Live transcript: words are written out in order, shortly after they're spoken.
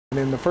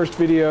In the first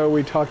video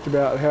we talked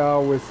about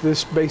how with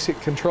this basic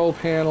control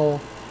panel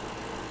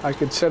I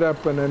could set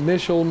up an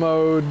initial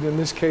mode. In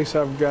this case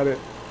I've got it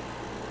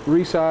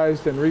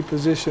resized and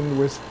repositioned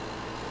with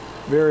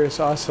various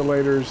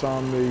oscillators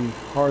on the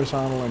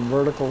horizontal and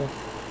vertical.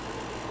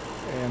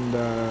 And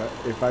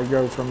if I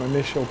go from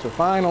initial to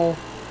final,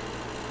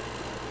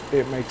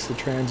 it makes the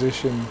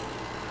transition.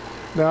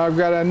 Now I've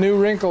got a new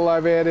wrinkle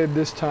I've added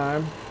this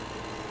time,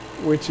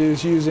 which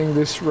is using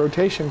this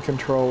rotation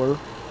controller.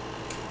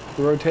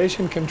 The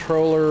rotation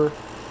controller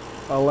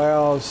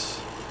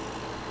allows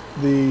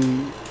the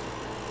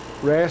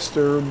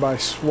raster, by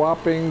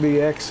swapping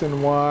the X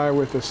and Y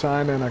with a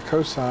sine and a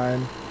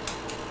cosine,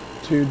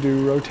 to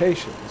do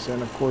rotations.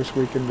 And of course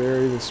we can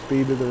vary the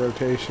speed of the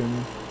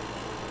rotation.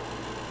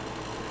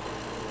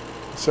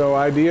 So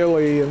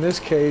ideally in this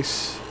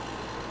case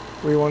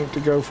we want it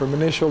to go from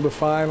initial to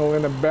final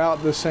in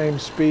about the same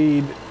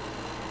speed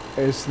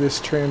as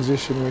this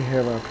transition we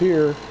have up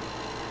here.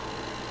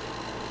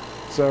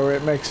 So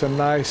it makes a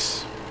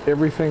nice,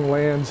 everything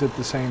lands at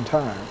the same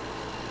time.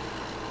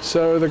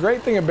 So the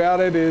great thing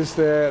about it is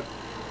that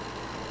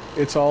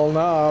it's all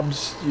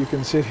knobs. You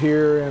can sit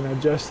here and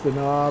adjust the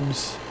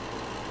knobs.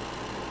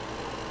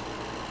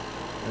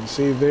 And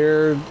see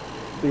there,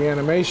 the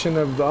animation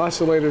of the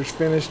oscillator's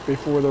finished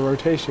before the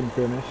rotation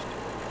finished.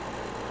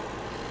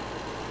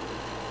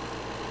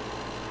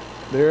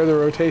 There, the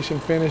rotation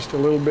finished a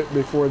little bit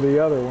before the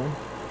other one.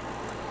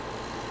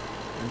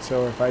 And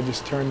so if I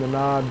just turn the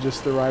knob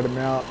just the right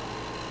amount,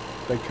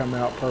 they come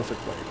out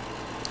perfectly.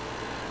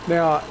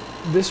 Now,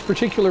 this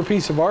particular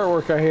piece of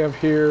artwork I have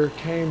here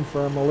came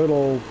from a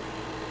little,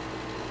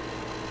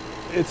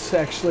 it's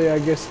actually, I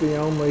guess, the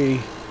only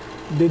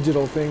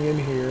digital thing in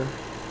here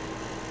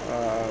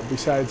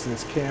besides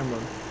this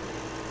camera.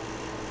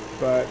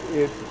 But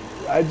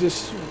I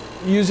just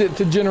use it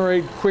to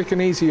generate quick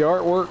and easy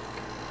artwork.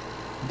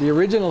 The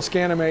original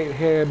Scanimate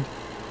had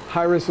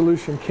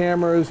high-resolution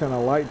cameras and a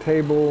light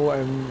table,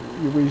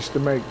 and we used to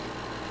make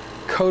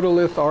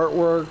Codolith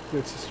artwork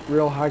that's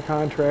real high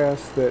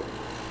contrast that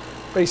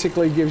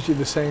basically gives you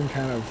the same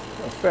kind of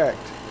effect.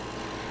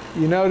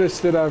 You notice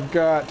that I've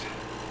got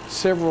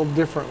several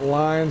different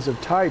lines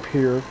of type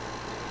here.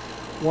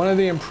 One of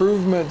the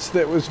improvements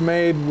that was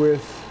made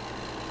with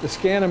the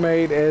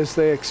Scanimate as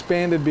they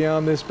expanded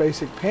beyond this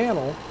basic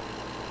panel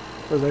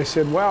was they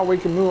said, wow, we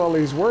can move all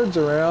these words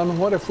around.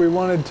 What if we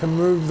wanted to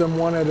move them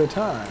one at a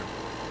time?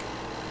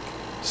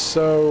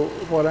 So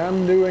what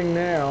I'm doing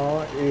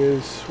now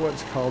is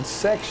what's called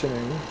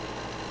sectioning.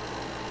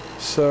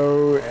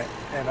 So,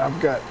 and I've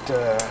got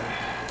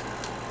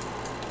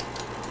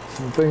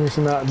some things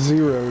not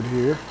zeroed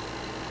here.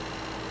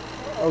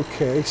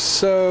 Okay,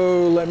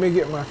 so let me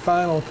get my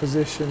final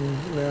position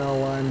now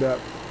lined up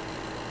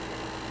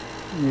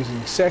using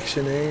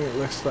sectioning. It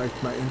looks like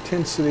my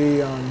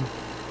intensity on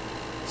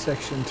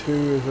section 2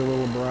 is a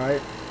little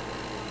bright.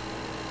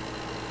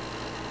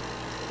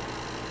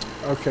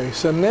 Okay,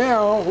 so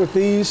now with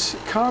these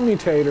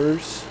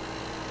commutators,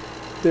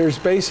 there's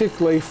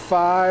basically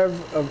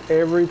 5 of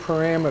every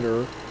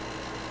parameter,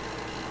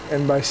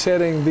 and by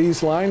setting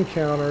these line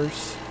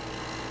counters,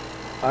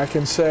 I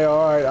can say,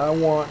 all right, I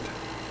want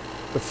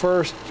the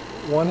first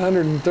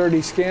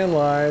 130 scan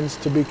lines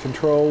to be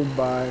controlled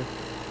by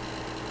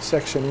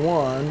section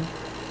 1, and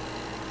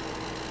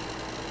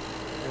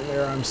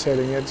there I'm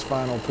setting its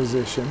final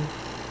position,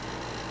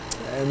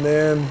 and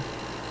then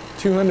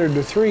 200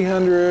 to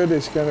 300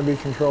 is going to be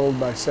controlled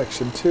by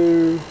section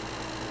 2,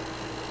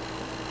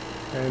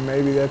 and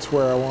maybe that's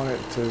where I want it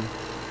to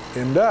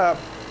end up.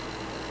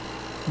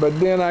 But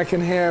then I can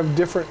have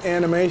different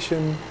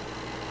animation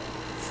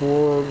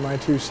for my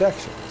 2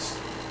 sections.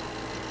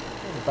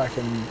 If I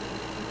can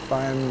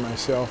find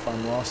myself,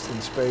 I'm lost in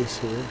space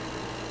here.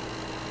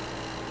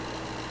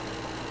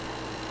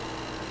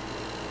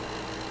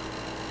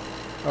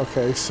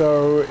 Okay,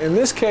 so in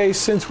this case,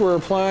 since we're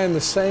applying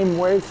the same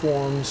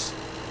waveforms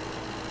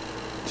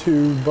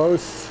to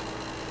both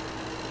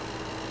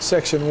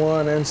section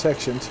 1 and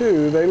section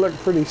 2, they look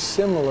pretty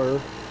similar,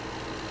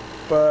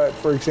 but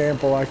for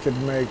example I could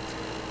make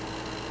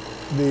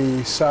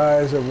the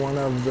size of one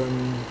of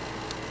them,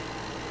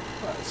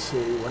 let's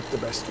see what the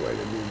best way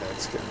to do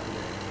that's going to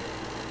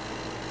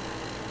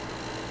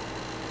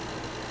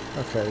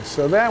be. Okay,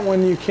 so that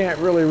one you can't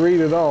really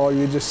read at all,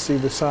 you just see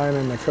the sine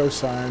and the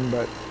cosine,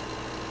 but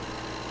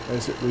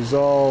as it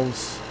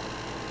resolves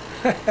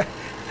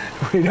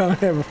we don't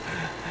have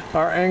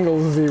our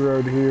angles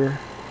zeroed here.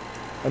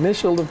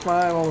 Initial to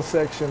final,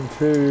 section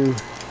 2.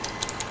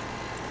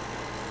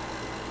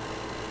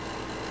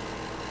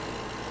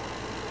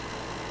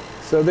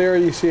 So there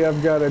you see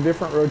I've got a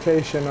different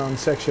rotation on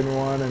section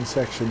 1 and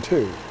section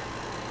 2.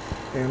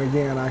 And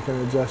again, I can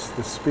adjust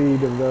the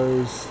speed of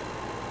those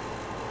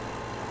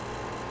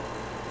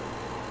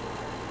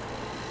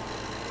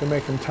to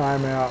make them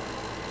time out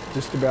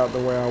just about the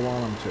way I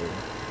want them to.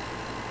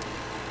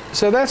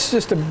 So that's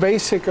just a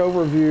basic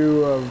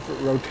overview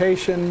of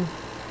rotation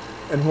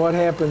and what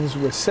happens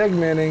with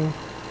segmenting.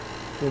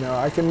 You know,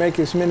 I can make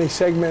as many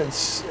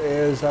segments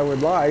as I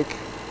would like,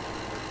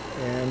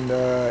 and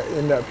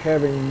end up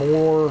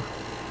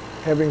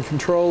having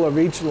control of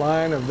each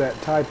line of that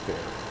type there.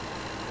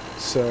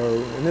 So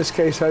in this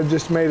case, I've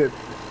just made it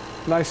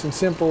nice and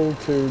simple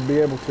to be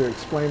able to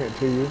explain it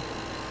to you.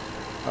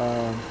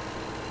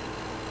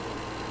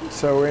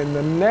 So in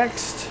the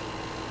next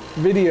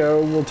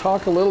video, we'll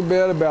talk a little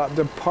bit about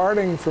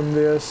departing from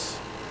this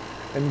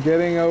and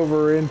getting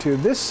over into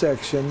this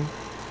section,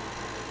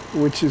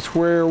 which is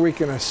where we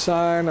can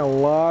assign a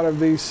lot of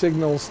these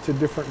signals to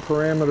different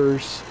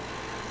parameters,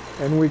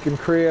 and we can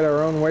create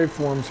our own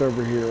waveforms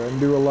over here and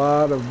do a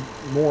lot of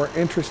more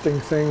interesting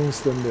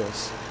things than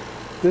this.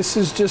 This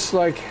is just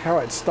like how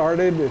it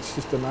started. It's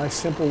just a nice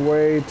simple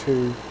way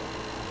to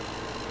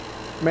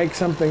make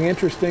something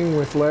interesting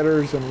with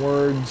letters and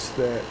words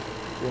that,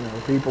 you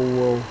know, people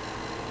will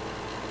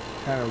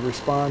kind of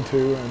respond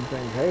to and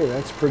think, hey,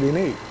 that's pretty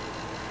neat.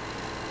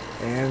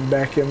 And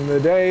back in the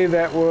day,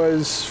 that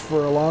was,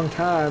 for a long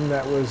time,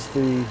 that was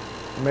the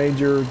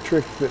major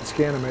trick that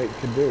Scanimate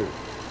could do.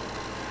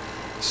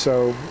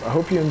 So I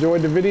hope you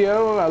enjoyed the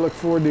video. I look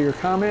forward to your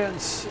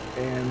comments,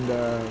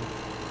 and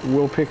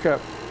we'll pick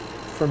up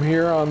from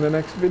here on the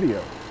next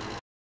video.